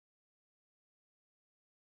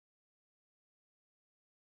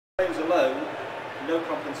Claims alone, no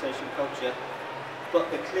compensation culture, but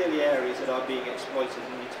they're clearly areas that are being exploited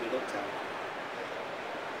and need to be looked at.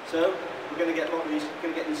 So we're going to get a lot of these,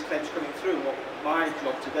 these claims coming through. What my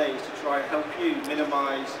job today is to try and help you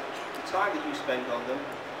minimise the time that you spend on them,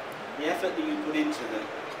 the effort that you put into them,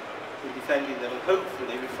 in defending them, and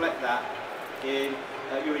hopefully reflect that in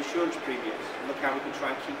your insurance premiums, and look how we can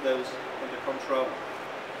try and keep those under control.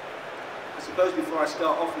 I suppose before I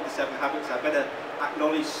start off with the 7 habits, I better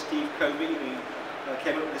acknowledge Steve Covey, who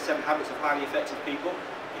came up with the 7 habits of highly effective people.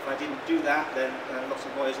 If I didn't do that, then lots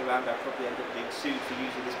of lawyers around, I'd probably end up being sued for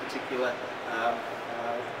using this particular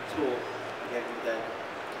tool at the end of the day.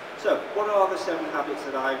 So, what are the 7 habits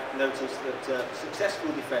that I've noticed that successful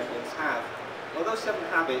defendants have? Well, those 7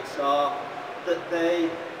 habits are that they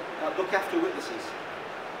look after witnesses,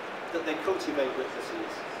 that they cultivate witnesses.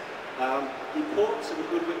 The importance of a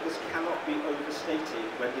good witness cannot be overstated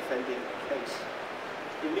when defending a case.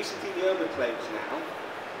 In mesothelioma claims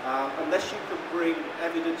now, unless you can bring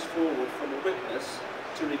evidence forward from a witness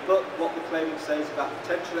to rebut what the claimant says about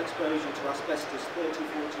potential exposure to asbestos 30,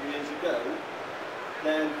 40 years ago,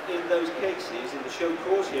 then in those cases, in the show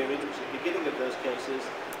cause hearings, which is the beginning of those cases,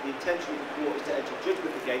 the intention of the court is to enter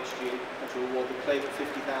judgment against you and to award the claimant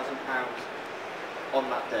 £50,000 on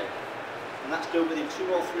that day. And that's done within 2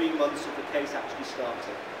 or 3 months of the case actually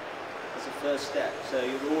starting. As a first step, so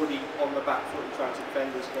you're already on the back foot and trying to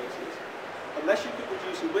defend those cases. Unless you can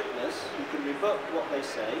produce a witness who can rebut what they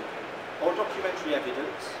say, or documentary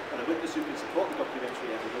evidence, and a witness who can support the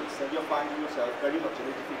documentary evidence, then you're finding yourself very much in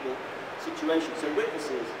a difficult situation. So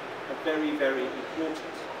witnesses are very, very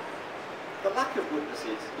important. The lack of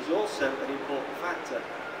witnesses is also an important factor.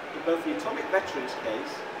 In both the Atomic Veterans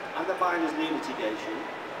case and the miners' knee litigation,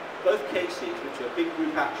 both cases, which are big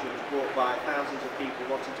group actions brought by thousands of people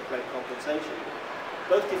wanting to claim compensation,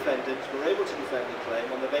 both defendants were able to defend the claim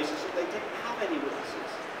on the basis that they didn't have any witnesses,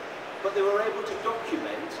 but they were able to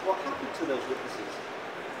document what happened to those witnesses.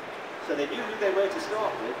 So they knew who they were to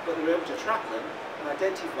start with, but they were able to track them and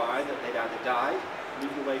identify that they'd either died,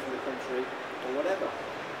 moved away from the country, or whatever.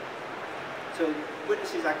 So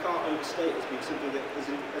witnesses I can't overstate as being something that,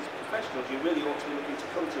 as professionals, you really ought to be looking to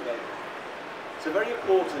cultivate. So very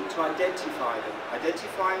important to identify them.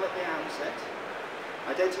 Identify them at the outset.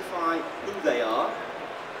 Identify who they are.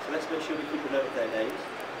 So let's make sure we keep a note of their names.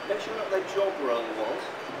 Make sure what their job role was,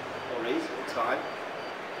 or is at the time.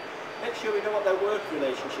 Make sure we know what their work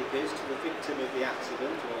relationship is to the victim of the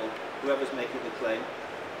accident, or whoever's making the claim.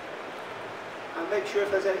 And make sure if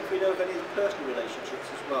we know of any personal relationships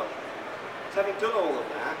as well. So having done all of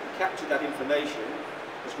that, and captured that information,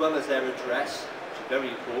 as well as their address, which is very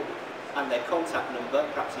important, and their contact number,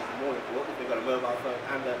 perhaps even more important, if they've got a mobile phone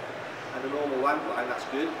and a normal landline, that's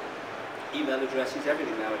good. Email addresses,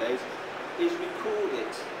 everything nowadays, is record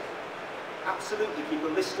it. Absolutely keep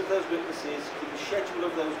a list of those witnesses, keep a schedule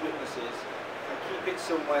of those witnesses, and keep it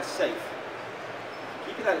somewhere safe.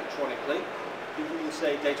 Keep it electronically. People will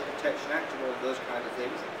say Data Protection Act and all of those kind of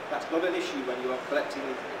things. That's not an issue when you are collecting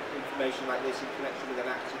information like this in connection with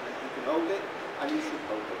an accident. You can hold it, and you should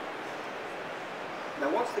hold it. Now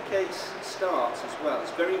once the case starts as well,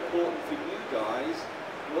 it's very important for you guys,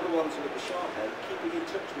 you're the ones who are at the sharp end, keeping in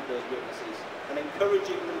touch with those witnesses and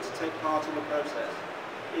encouraging them to take part in the process.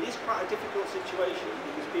 It is quite a difficult situation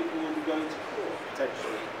because people will be going to court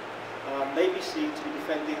potentially, maybe seen to be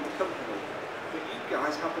defending the company, but you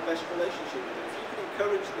guys have the best relationship with them. If you can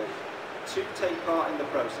encourage them to take part in the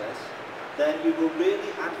process, then you will really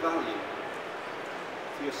add value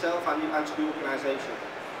for yourself and to the organisation.